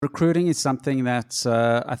Recruiting is something that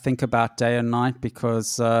I think about day and night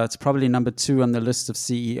because it's probably number two on the list of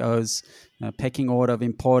CEOs, pecking order of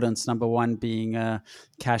importance. Number one being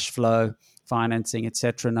cash flow, financing,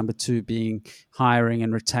 etc. Number two being hiring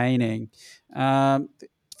and retaining. Um,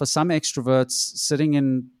 for some extroverts, sitting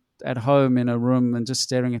in at home in a room and just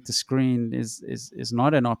staring at the screen is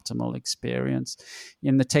not an optimal experience.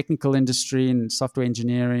 In the technical industry and software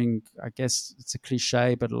engineering, I guess it's a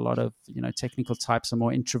cliche, but a lot of technical types are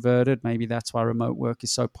more introverted. Maybe that's why remote work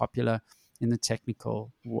is so popular in the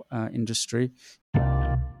technical industry.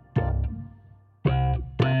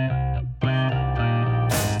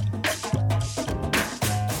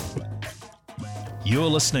 You're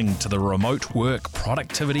listening to the Remote Work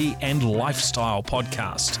Productivity and Lifestyle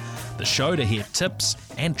Podcast, the show to hear tips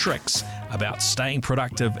and tricks about staying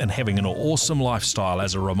productive and having an awesome lifestyle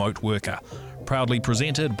as a remote worker. Proudly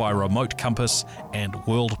presented by Remote Compass and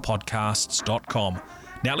worldpodcasts.com.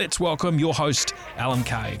 Now let's welcome your host, Alan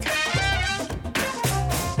Craig.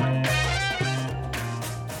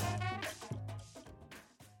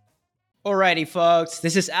 Alrighty, folks,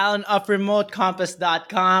 this is Alan of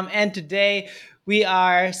RemoteCompass.com, and today we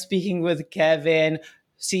are speaking with Kevin,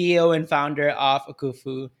 CEO and founder of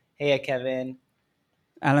Akufu. Hey, Kevin.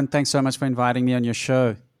 Alan, thanks so much for inviting me on your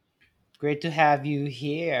show. Great to have you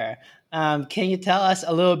here. Can you tell us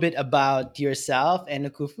a little bit about yourself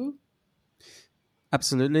and Akufu?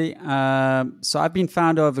 Absolutely. So I've been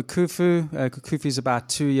founder of Akufu. Akufu is about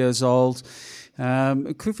 2 years old.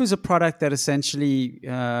 Akufu is a product that essentially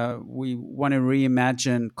we want to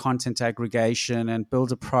reimagine content aggregation and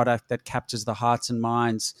build a product that captures the hearts and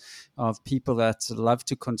minds of people that love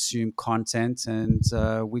to consume content. And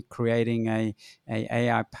we're creating a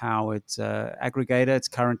AI-powered aggregator. It's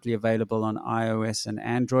currently available on iOS and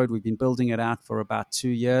Android. We've been building it out for about 2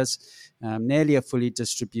 years. Nearly a fully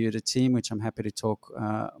distributed team, which I'm happy to talk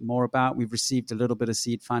more about. We've received a little bit of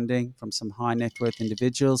seed funding from some high net worth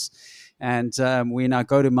individuals. And we're in our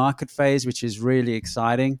go-to-market phase, which is really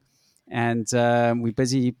exciting. And we're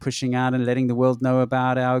busy pushing out and letting the world know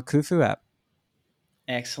about our Akufu app.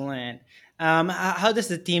 Excellent. How does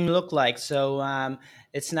the team look like? So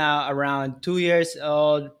it's now around 2 years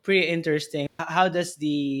old. Pretty interesting. How does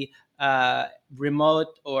the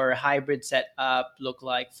remote or hybrid setup look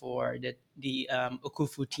like for the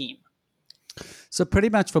Akufu team? So pretty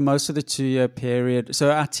much for most of the 2 year period.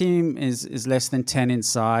 So our team is less than 10 in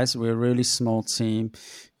size. We're a really small team.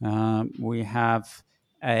 We have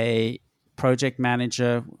a project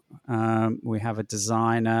manager, we have a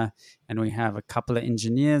designer, and we have a couple of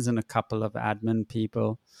engineers and a couple of admin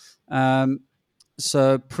people.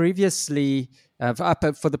 So previously, for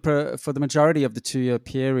the majority of the 2 year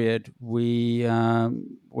period, we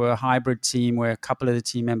were a hybrid team where a couple of the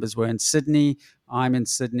team members were in Sydney. I'm in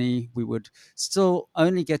Sydney. We would still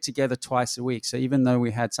only get together twice a week. So even though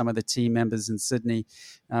we had some of the team members in Sydney,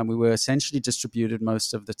 we were essentially distributed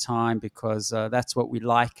most of the time because that's what we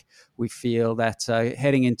like. We feel that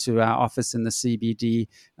heading into our office in the CBD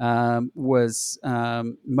was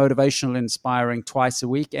motivational, inspiring twice a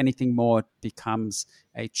week. Anything more becomes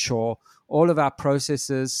a chore. All of our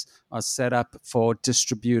processes are set up for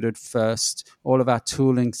distributed first. All of our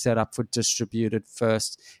tooling set up for distributed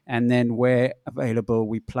first. And then where available,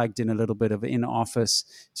 we plugged in a little bit of in-office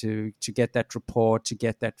to get that report, to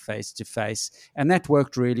get that face-to-face. And that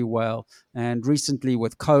worked really well. And recently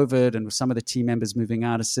with COVID and with some of the team members moving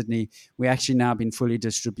out of Sydney, we actually now been fully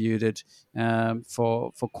distributed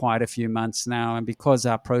for quite a few months now. And because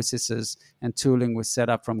our processes and tooling was set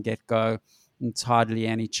up from get-go, it's hardly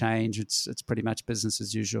any change. It's pretty much business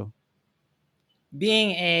as usual.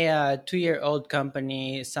 Being a 2-year-old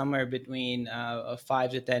company, somewhere between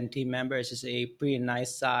 5 to 10 team members is a pretty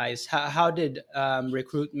nice size. How did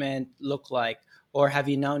recruitment look like? Or have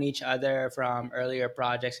you known each other from earlier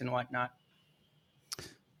projects and whatnot?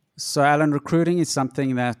 So, Alan, recruiting is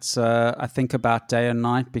something that I think about day and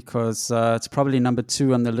night because it's probably number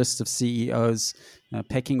two on the list of CEOs,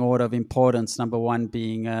 pecking order of importance. Number one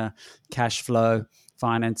being cash flow,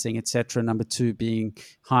 financing, etc. Number two being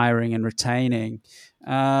hiring and retaining.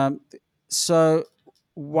 So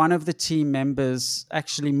one of the team members,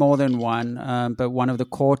 actually more than one, but one of the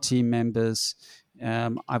core team members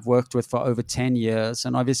I've worked with for over 10 years.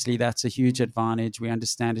 And obviously that's a huge advantage. We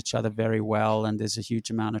understand each other very well and there's a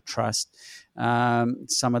huge amount of trust.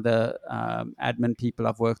 Some of the admin people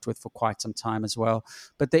I've worked with for quite some time as well.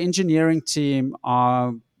 But the engineering team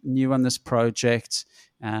are new on this project.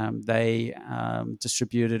 They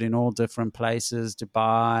distributed in all different places,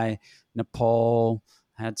 Dubai, Nepal,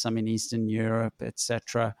 had some in Eastern Europe,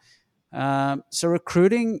 etc. So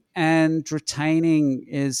recruiting and retaining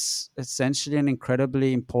is essentially an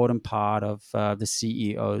incredibly important part of the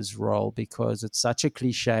CEO's role, because it's such a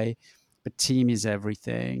cliche, but team is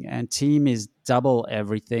everything. And team is double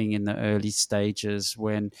everything in the early stages,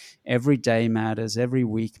 when every day matters, every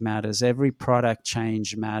week matters, every product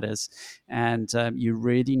change matters. And you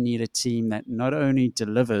really need a team that not only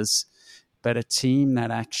delivers, but a team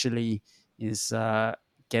that actually is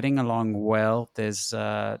getting along well. There's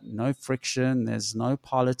no friction, there's no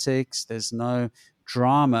politics, there's no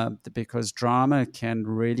drama, because drama can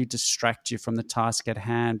really distract you from the task at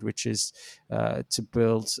hand, which is to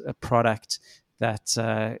build a product that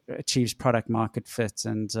achieves product market fit.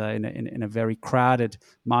 And in a very crowded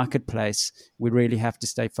marketplace, we really have to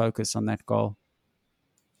stay focused on that goal.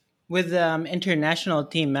 With international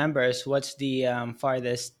team members, what's the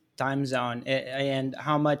farthest time zone, and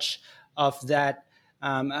how much of that?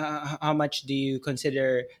 How much do you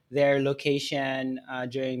consider their location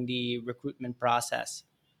during the recruitment process?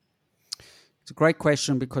 It's a great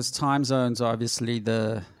question, because time zones are obviously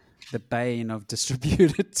the bane of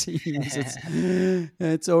distributed teams.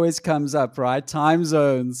 It's always comes up, right? Time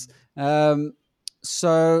zones.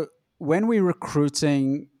 So when we're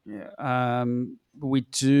recruiting, we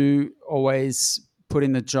do always put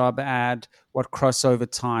in the job ad what crossover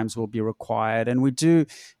times will be required. And we do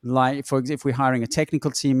like, for example, if we're hiring a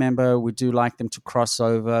technical team member, we do like them to cross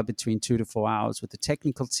over between 2 to 4 hours with the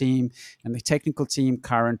technical team. And the technical team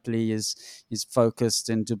currently is focused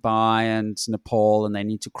in Dubai and Nepal, and they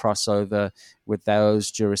need to cross over with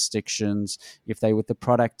those jurisdictions. If they with the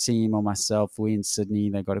product team or myself, we in Sydney,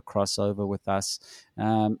 they've got to cross over with us.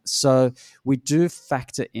 So we do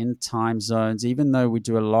factor in time zones, even though we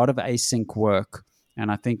do a lot of async work. And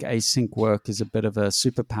I think async work is a bit of a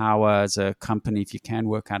superpower as a company if you can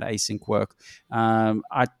work out async work.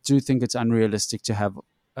 I do think it's unrealistic to have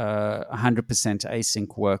 100%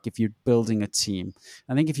 async work if you're building a team.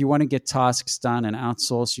 I think if you want to get tasks done and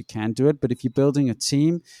outsource, you can do it. But if you're building a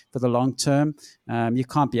team for the long term, you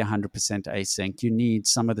can't be 100% async. You need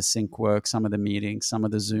some of the sync work, some of the meetings, some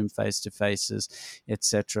of the Zoom face-to-faces,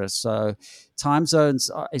 etc. So time zones,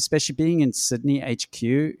 especially being in Sydney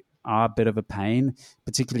HQ, are a bit of a pain,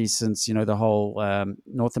 particularly since, the whole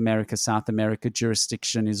North America, South America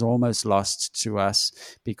jurisdiction is almost lost to us,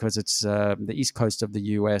 because it's the east coast of the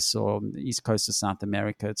US or the east coast of South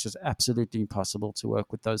America. It's just absolutely impossible to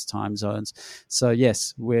work with those time zones. So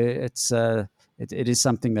yes, it is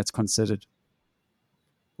something that's considered.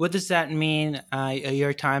 What does that mean?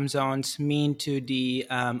 Your time zones mean to the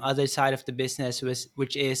other side of the business,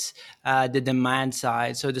 which is the demand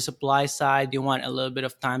side. So the supply side, you want a little bit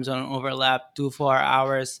of time zone overlap, 2 4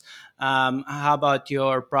 hours. How about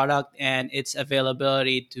your product and its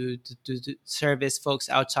availability to service folks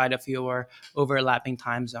outside of your overlapping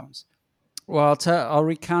time zones? Well, I'll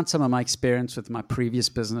recount some of my experience with my previous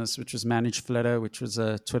business, which was Manage Flitter, which was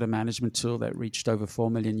a Twitter management tool that reached over 4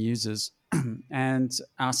 million users. And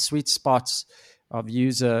our sweet spots of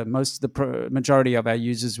user, majority of our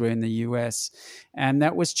users were in the US. And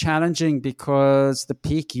that was challenging because the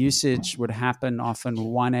peak usage would happen often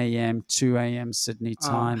 1 a.m., 2 a.m. Sydney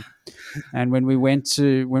time. And when we went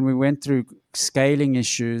through scaling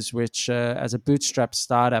issues, which as a bootstrap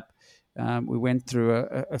startup, we went through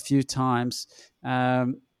a few times,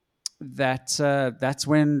 that's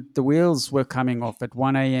when the wheels were coming off at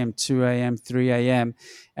 1 a.m., 2 a.m., 3 a.m.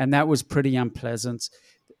 And that was pretty unpleasant.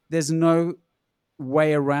 There's no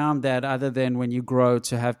way around that other than when you grow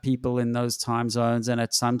to have people in those time zones. And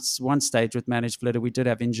at one stage with Managed Flitter, we did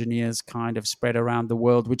have engineers kind of spread around the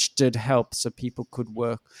world, which did help, so people could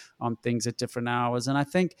work on things at different hours. And I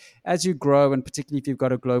think as you grow, and particularly if you've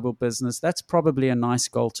got a global business, that's probably a nice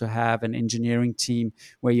goal to have, an engineering team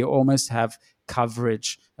where you almost have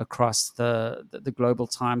coverage across the global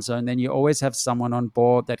time zone. Then you always have someone on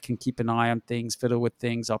board that can keep an eye on things, fiddle with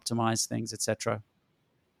things, optimize things, etc.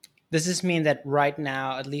 Does this mean that right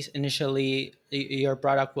now, at least initially, your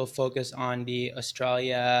product will focus on the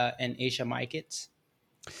Australia and Asia markets?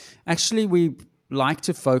 Actually, we like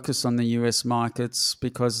to focus on the US markets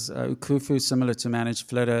because Ukufu, similar to Managed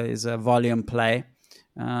Flitter, is a volume play.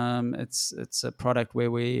 It's a product where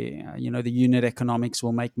the unit economics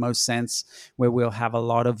will make most sense, where we'll have a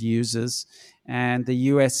lot of users. And the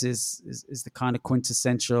US is the kind of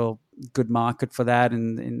quintessential good market for that,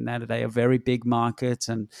 in that they are a very big market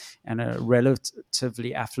and a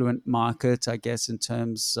relatively affluent market, I guess, in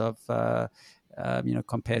terms of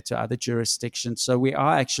compared to other jurisdictions. So we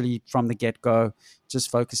are actually from the get-go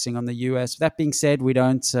just focusing on the US. That being said, we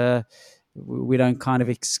don't we don't kind of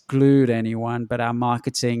exclude anyone, but our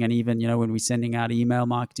marketing, and even when we're sending out email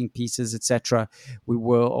marketing pieces, etc., we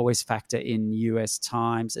will always factor in US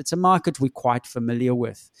times. It's a market we're quite familiar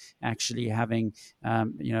with, actually, having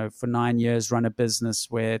for 9 years run a business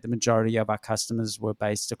where the majority of our customers were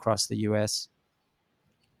based across the US.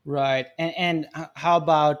 Right. And how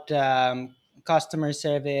about customer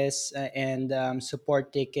service and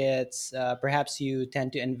support tickets? Perhaps you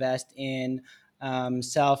tend to invest in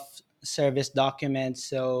self service documents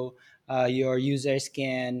so your users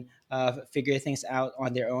can figure things out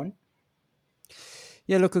on their own.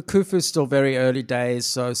 Yeah, look, Akufu is still very early days,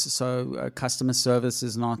 so customer service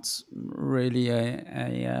is not really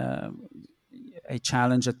a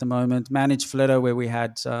challenge at the moment. Managed Flitter, where we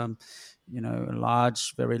had a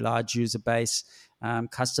very large user base,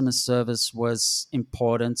 customer service was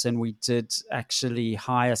important, and we did actually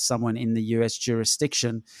hire someone in the US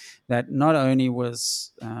jurisdiction that not only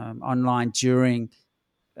was online during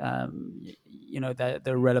the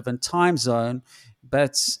relevant time zone,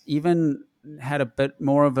 but even had a bit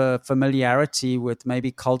more of a familiarity with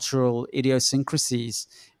maybe cultural idiosyncrasies,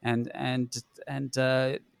 and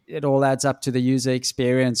it all adds up to the user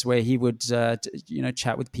experience, where he would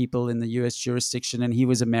chat with people in the US jurisdiction, and he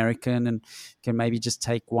was American and can maybe just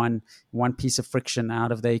take one piece of friction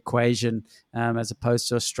out of the equation, as opposed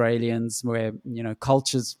to Australians, where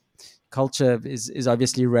culture is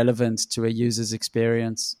obviously relevant to a user's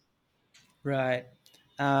experience. Right.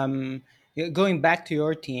 Um, Going back to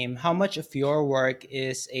your team, how much of your work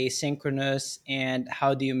is asynchronous and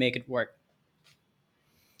how do you make it work?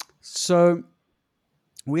 So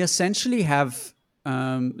we essentially have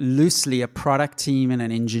loosely a product team and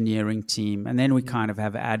an engineering team, and then we kind of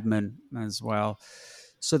have admin as well.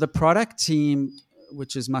 So the product team,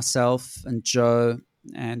 which is myself and Joe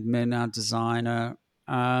and Min, our designer,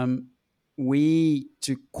 we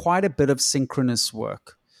do quite a bit of synchronous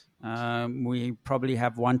work. We probably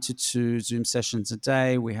have 1 to 2 Zoom sessions a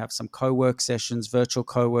day. We have some co-work sessions, virtual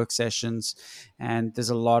co-work sessions, and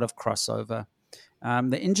there's a lot of crossover.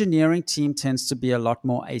 The engineering team tends to be a lot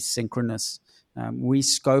more asynchronous. We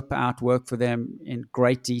scope out work for them in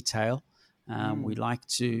great detail. We like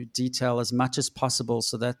to detail as much as possible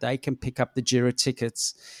so that they can pick up the Jira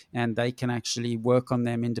tickets and they can actually work on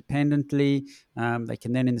them independently. They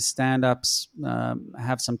can then, in the stand-ups,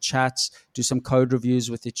 have some chats, do some code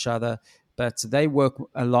reviews with each other, but they work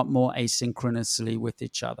a lot more asynchronously with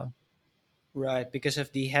each other. Right, because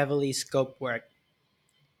of the heavily scoped work.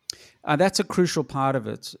 That's a crucial part of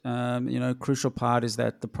it. Crucial part is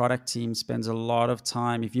that the product team spends a lot of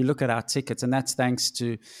time. If you look at our tickets, and that's thanks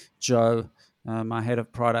to Joe, my head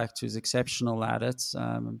of product, who's exceptional at it.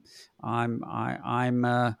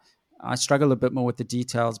 I struggle a bit more with the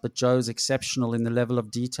details, but Joe's exceptional in the level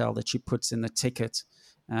of detail that she puts in the ticket.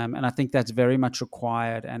 And I think that's very much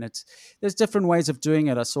required. And there's different ways of doing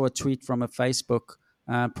it. I saw a tweet from a Facebook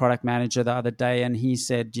product manager the other day, and he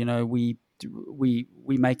said, we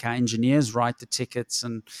make our engineers write the tickets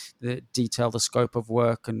and detail the scope of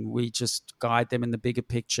work, and we just guide them in the bigger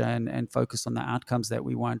picture and focus on the outcomes that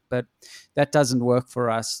we want. But that doesn't work for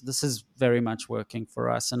us. This is very much working for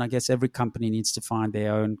us, and I guess every company needs to find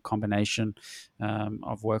their own combination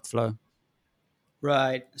of workflow.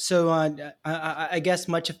 Right. So I guess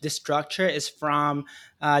much of this structure is from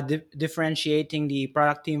differentiating the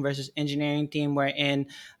product team versus engineering team, wherein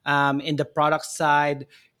in the product side,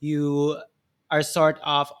 you are sort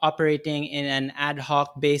of operating in an ad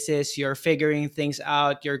hoc basis. You're figuring things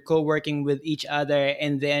out, you're co working with each other.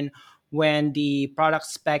 And then when the product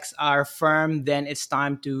specs are firm, then it's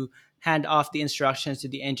time to hand off the instructions to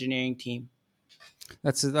the engineering team.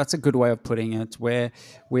 That's a good way of putting it. Where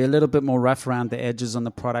we're a little bit more rough around the edges on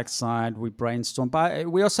the product side. We brainstorm, but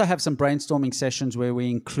we also have some brainstorming sessions where we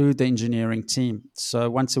include the engineering team. So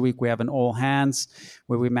once a week we have an all hands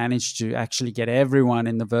where we manage to actually get everyone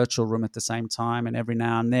in the virtual room at the same time. And every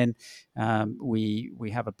now and then we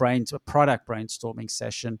have a product brainstorming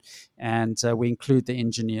session, and we include the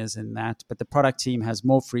engineers in that. But the product team has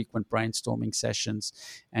more frequent brainstorming sessions.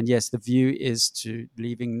 And yes, the view is to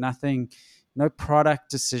leaving no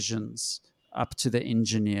product decisions up to the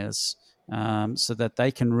engineers, so that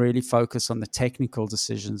they can really focus on the technical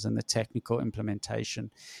decisions and the technical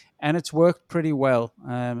implementation. And it's worked pretty well.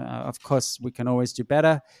 Of course, we can always do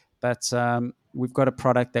better, but we've got a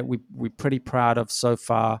product that we're pretty proud of so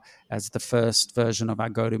far as the first version of our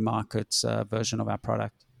go-to-market version of our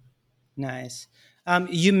product. Nice.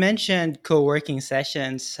 You mentioned co working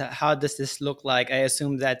sessions. How does this look like? I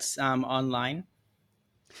assume that's online.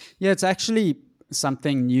 Yeah, it's actually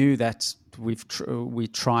something new that we're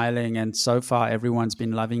trialing, and so far everyone's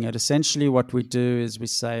been loving it. Essentially, what we do is we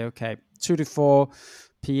say, okay, 2 to 4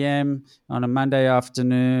 p.m. on a Monday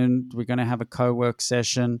afternoon, we're going to have a co-work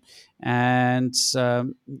session, and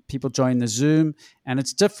people join the Zoom. And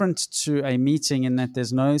it's different to a meeting in that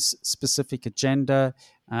there's no specific agenda.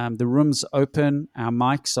 The room's open, our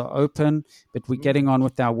mics are open, but we're getting on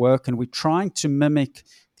with our work, and we're trying to mimic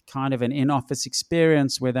kind of an in-office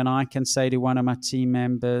experience where then I can say to one of my team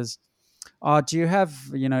members, oh, do you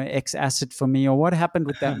have, X asset for me? Or what happened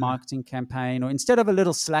with that marketing campaign? Or instead of a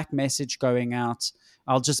little Slack message going out,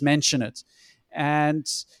 I'll just mention it and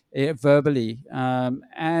verbally.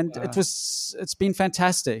 And Wow. it's been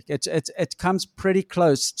fantastic. It comes pretty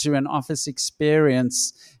close to an office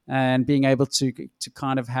experience and being able to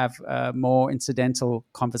kind of have a more incidental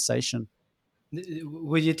conversation.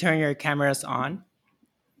 Would you turn your cameras on?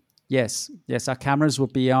 Yes, our cameras will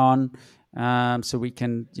be on, so we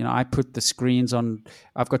can. I put the screens on.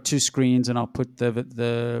 I've got 2 screens, and I'll put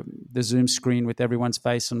the Zoom screen with everyone's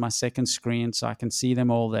face on my second screen, so I can see them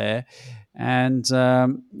all there, and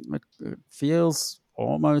it feels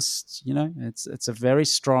almost. It's a very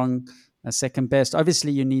strong second best.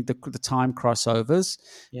 Obviously, you need the time crossovers,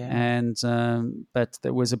 Yeah. and but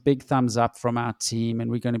there was a big thumbs up from our team, and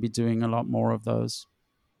we're going to be doing a lot more of those.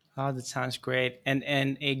 Oh, that sounds great.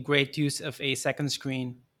 And a great use of a second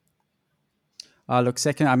screen. Look,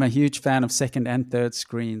 second, I'm a huge fan of second and third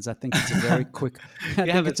screens. I think it's a very quick. I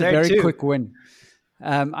You have think a it's a third very too. quick win.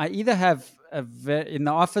 I either have in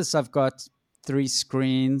the office, I've got 3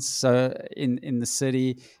 screens. So in the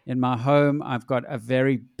city, in my home, I've got a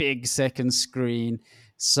very big second screen.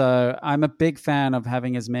 So I'm a big fan of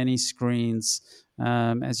having as many screens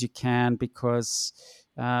as you can, because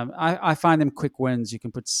I find them quick wins. You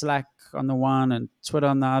can put Slack on the one and Twitter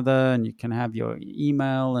on the other, and you can have your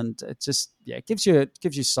email, and it just it gives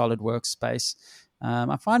you solid workspace.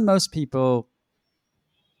 I find most people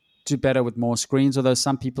do better with more screens, although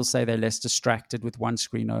some people say they're less distracted with one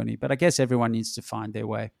screen only. But I guess everyone needs to find their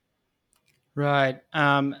way. Right.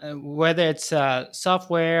 Whether it's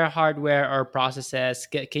software, hardware, or processes,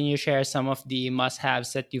 can you share some of the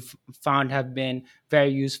must-haves that you've found have been very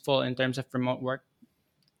useful in terms of remote work?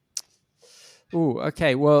 Oh,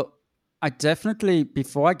 okay. Well, I definitely,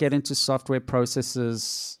 before I get into software,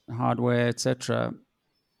 processes, hardware, etc.,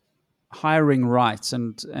 hiring right.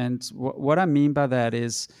 And what I mean by that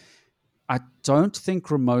is, I don't think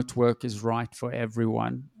remote work is right for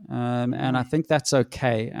everyone. And I think that's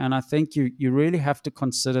okay. And I think you really have to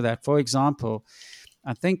consider that. For example,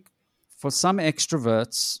 I think for some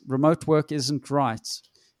extroverts, remote work isn't right.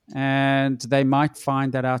 And they might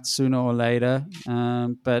find that out sooner or later.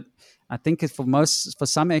 But I think for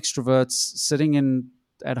some extroverts, sitting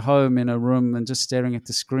at home in a room and just staring at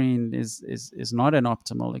the screen is not an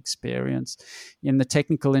optimal experience. In the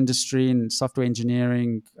technical industry, in software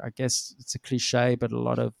engineering, I guess it's a cliche, but a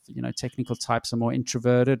lot of technical types are more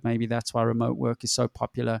introverted. Maybe that's why remote work is so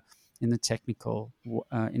popular in the technical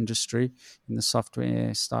industry, in the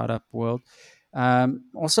software startup world.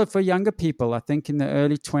 Also for younger people, I think in the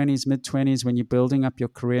early 20s, mid 20s, when you're building up your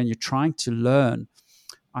career and you're trying to learn,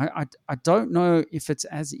 I don't know if it's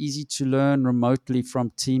as easy to learn remotely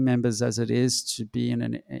from team members as it is to be in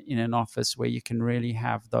an office where you can really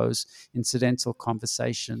have those incidental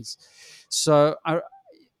conversations. So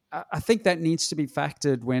I think that needs to be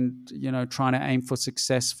factored when trying to aim for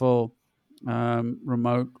successful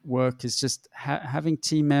remote work, is just having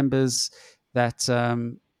team members that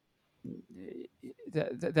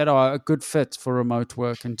that are a good fit for remote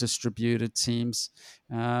work and distributed teams.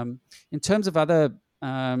 In terms of other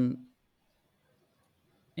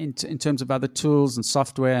in terms of other tools and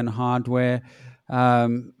software and hardware, I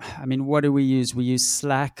mean, what do we use? We use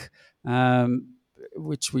Slack,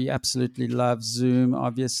 which we absolutely love. Zoom,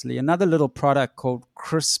 obviously. Another little product called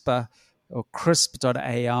CRISPR, or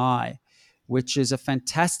Crisp.ai, which is a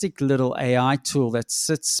fantastic little AI tool that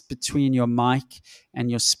sits between your mic and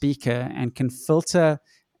your speaker and can filter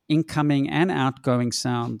incoming and outgoing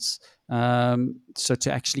sounds, so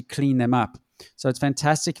to actually clean them up. So it's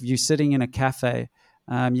fantastic if you're sitting in a cafe.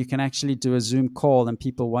 You can actually do a Zoom call and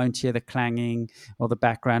people won't hear the clanging or the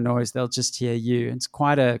background noise. They'll just hear you. It's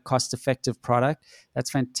quite a cost-effective product.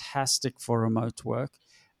 That's fantastic for remote work.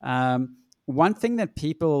 One thing that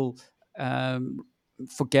people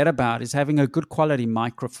forget about is having a good quality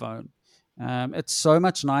microphone. It's so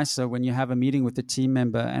much nicer when you have a meeting with a team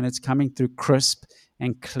member and it's coming through crisp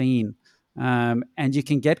and clean. And you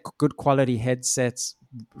can get good quality headsets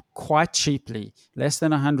quite cheaply, less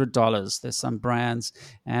than $100. There's some brands,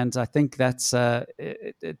 and I think that's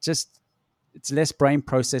it just it's less brain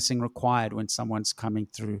processing required when someone's coming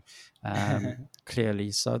through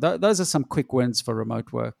clearly. So those are some quick wins for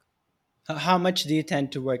remote work. How much do you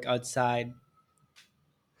tend to work outside?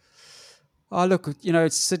 Oh, look,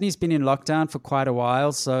 Sydney's been in lockdown for quite a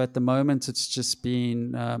while. So at the moment, it's just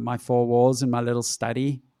been my four walls in my little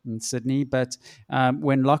study in Sydney. But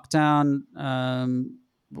when lockdown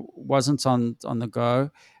wasn't on the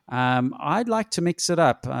go, I'd like to mix it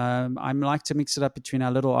up. I like to mix it up between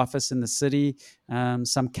our little office in the city,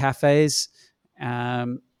 some cafes,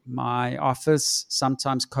 my office,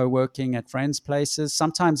 sometimes co-working at friends' places.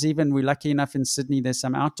 Sometimes even we're lucky enough in Sydney, there's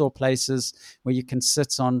some outdoor places where you can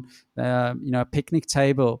sit on, a picnic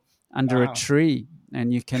table under a Wow. tree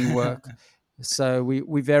and you can work. So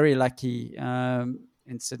we're very lucky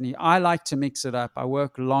in Sydney. I like to mix it up. I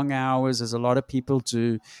work long hours, as a lot of people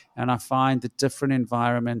do, and I find that different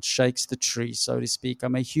environment shakes the tree, so to speak.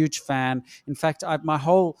 I'm a huge fan. In fact, my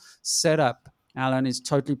whole setup, Alan, is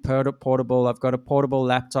totally portable. I've got a portable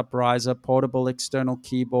laptop riser, portable external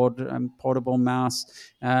keyboard, and portable mouse,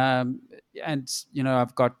 and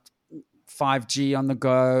I've got 5G on the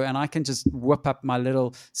go, and I can just whip up my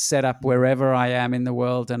little setup wherever I am in the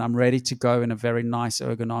world, and I'm ready to go in a very nice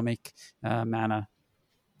ergonomic manner.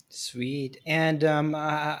 Sweet. And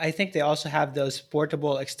I think they also have those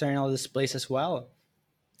portable external displays as well.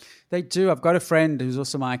 They do. I've got a friend who's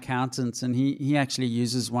also my accountant, and he actually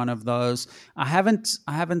uses one of those. I haven't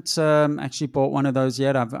actually bought one of those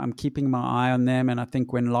yet. I'm keeping my eye on them, and I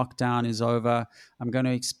think when lockdown is over, I'm going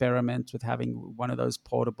to experiment with having one of those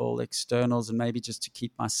portable externals, and maybe just to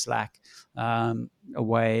keep my Slack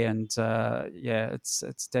away. And yeah,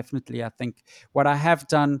 it's definitely, I think, what I have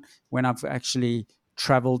done when I've actually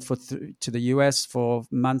traveled to the US for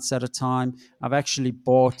months at a time. I've actually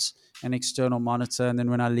bought an external monitor, and then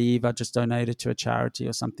when I leave, I just donate it to a charity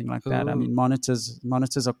or something like that. I Ooh, mean,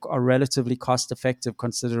 monitors are relatively cost effective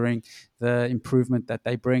considering the improvement that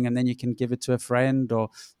they bring, and then you can give it to a friend or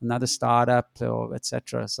another startup or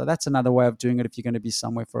etc. So that's another way of doing it if you're going to be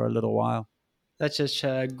somewhere for a little while. that's just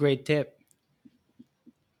a great tip.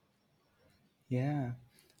 Yeah.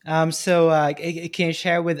 So, can you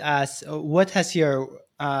share with us what has your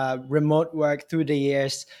remote work through the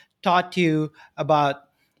years taught you about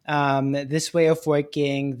this way of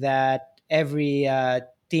working that every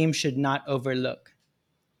team should not overlook?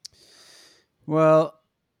 Well,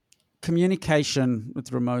 communication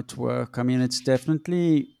with remote work. I mean, it's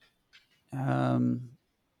definitely. Um,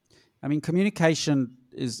 I mean, communication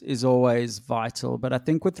is always vital, but I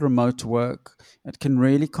think with remote work, it can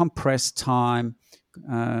really compress time,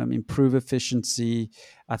 improve efficiency.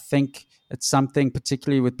 I think it's something,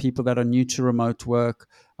 particularly with people that are new to remote work,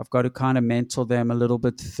 I've got to kind of mentor them a little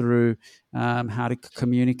bit through how to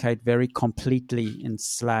communicate very completely in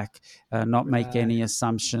Slack, not make any Right.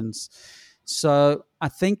 assumptions. So I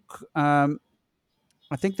think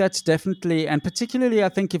that's definitely, and particularly, I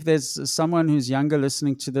think if there's someone who's younger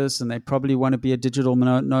listening to this and they probably want to be a digital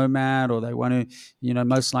nomad, or they want to,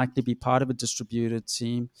 most likely be part of a distributed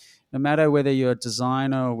team, no matter whether you're a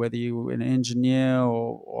designer or whether you're an engineer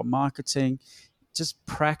or marketing, just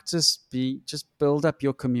just build up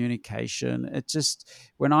your communication.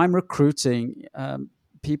 When I'm recruiting,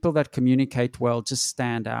 people that communicate well just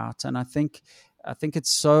stand out. And I think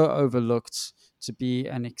it's so overlooked to be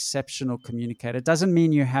an exceptional communicator. It doesn't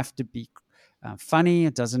mean you have to be funny.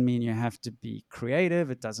 It doesn't mean you have to be creative.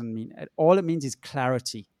 It doesn't mean all it means is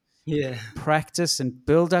clarity. Yeah. Practice and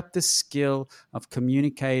build up the skill of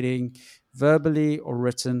communicating verbally or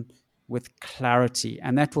written with clarity,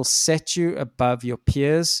 and that will set you above your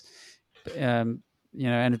peers. And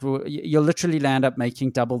you'll literally land up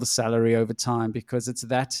making double the salary over time because it's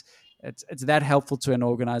that helpful to an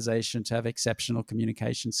organization to have exceptional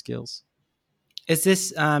communication skills. Is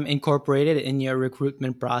this incorporated in your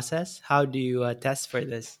recruitment process? How do you test for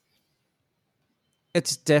this?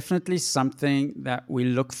 It's definitely something that we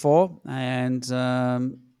look for, and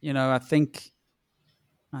I think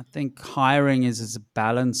hiring is a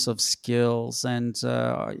balance of skills, and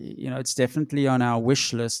it's definitely on our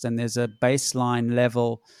wish list. And there's a baseline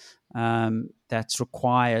level that's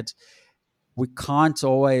required. We can't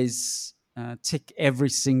always tick every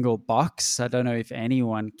single box. I don't know if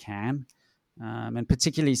anyone can, and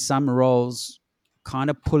particularly some roles kind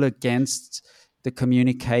of pull against the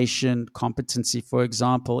communication competency. For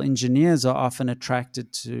example, engineers are often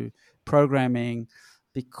attracted to programming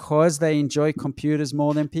because they enjoy computers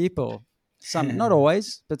more than people. Some, not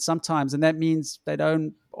always, but sometimes, and that means they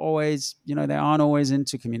aren't always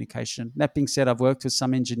into communication. That being said, I've worked with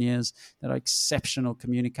some engineers that are exceptional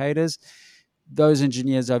communicators. Those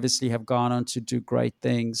engineers obviously have gone on to do great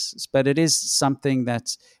things, but it is something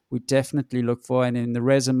that we definitely look for. And in the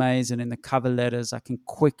resumes and in the cover letters, I can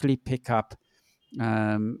quickly pick up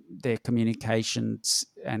their communications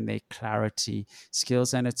and their clarity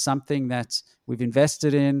skills. And it's something that we've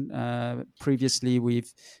invested in. Previously,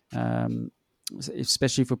 we've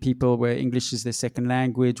especially for people where English is their second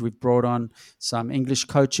language, we've brought on some English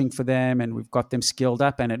coaching for them, and we've got them skilled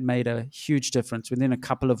up, and it made a huge difference. Within a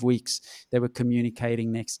couple of weeks, they were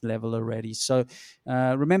communicating next level already. So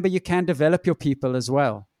remember, you can develop your people as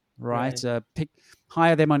well, right?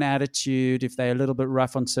 Hire them on attitude. If they're a little bit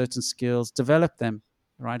rough on certain skills, develop them,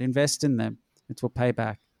 right? Invest in them. It will pay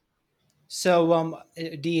back. So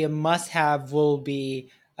the must-have will be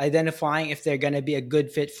identifying if they're going to be a good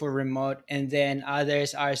fit for remote, and then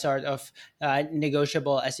others are sort of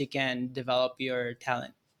negotiable as you can develop your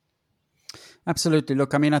talent. Absolutely.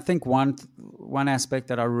 Look, I mean, I think one aspect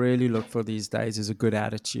that I really look for these days is a good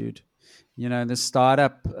attitude. You know, the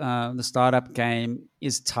startup game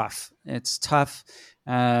is tough. It's tough.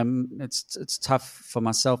 It's tough for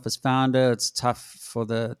myself as founder. It's tough for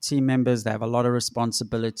the team members. They have a lot of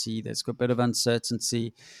responsibility. There's a bit of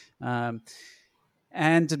uncertainty.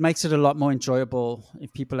 And it makes it a lot more enjoyable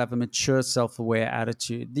if people have a mature, self-aware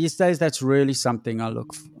attitude. These days, that's really something I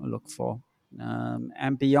look for.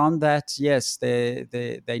 And beyond that, yes,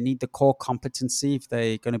 they need the core competency. If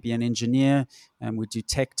they're going to be an engineer, and we do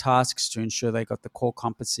tech tasks to ensure they got the core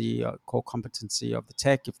competency of the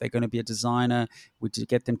tech. If they're going to be a designer, we do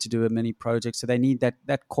get them to do a mini project. So they need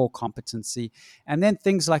that core competency. And then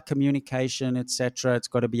things like communication, etc. It's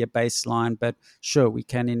got to be a baseline. But sure, we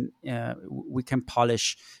can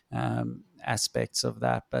polish aspects of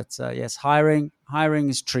that. But yes, hiring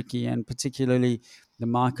is tricky, and particularly the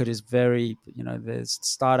market is very, there's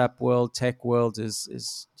startup world, tech world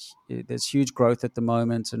there's huge growth at the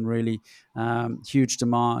moment, and really huge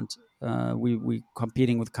demand. We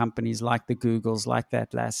competing with companies like the Googles, like the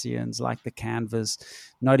Atlassians, like the Canvas.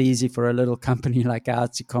 Not easy for a little company like ours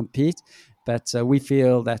to compete, but we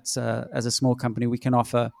feel that as a small company, we can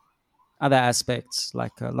offer other aspects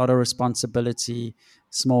like a lot of responsibility,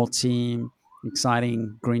 small team,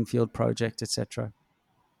 exciting greenfield project, etc.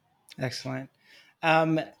 Excellent.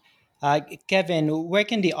 Kevin, where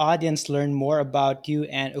can the audience learn more about you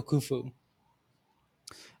and Okufu?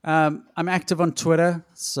 I'm active on Twitter,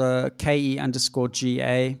 so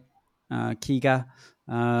KE_GA, Kiga.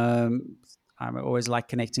 I always like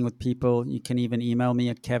connecting with people. You can even email me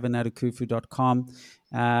at kevin@okufu.com.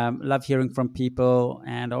 Love hearing from people,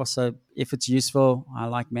 and also if it's useful, I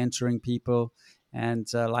like mentoring people, and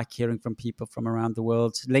like hearing from people from around the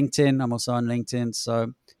world. LinkedIn, I'm also on LinkedIn.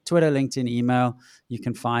 So Twitter, LinkedIn, email, you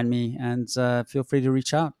can find me, and feel free to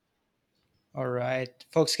reach out. All right.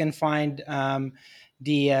 Folks can find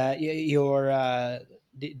the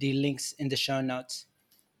links in the show notes.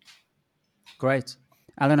 Great.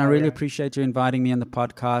 Alan, I really appreciate you inviting me on the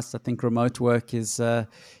podcast. I think remote work is going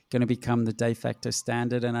to become the de facto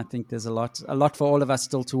standard, and I think there's a lot for all of us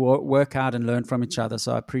still to work out and learn from each other.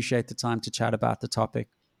 So I appreciate the time to chat about the topic.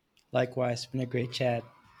 Likewise, it's been a great chat.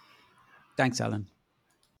 Thanks, Alan.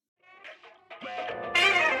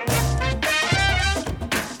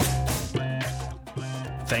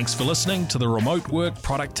 Thanks for listening to the Remote Work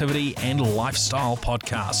Productivity and Lifestyle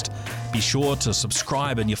Podcast. Be sure to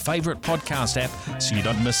subscribe in your favorite podcast app so you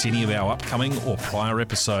don't miss any of our upcoming or prior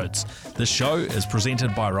episodes. This show is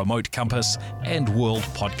presented by Remote Compass and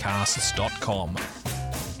worldpodcasts.com.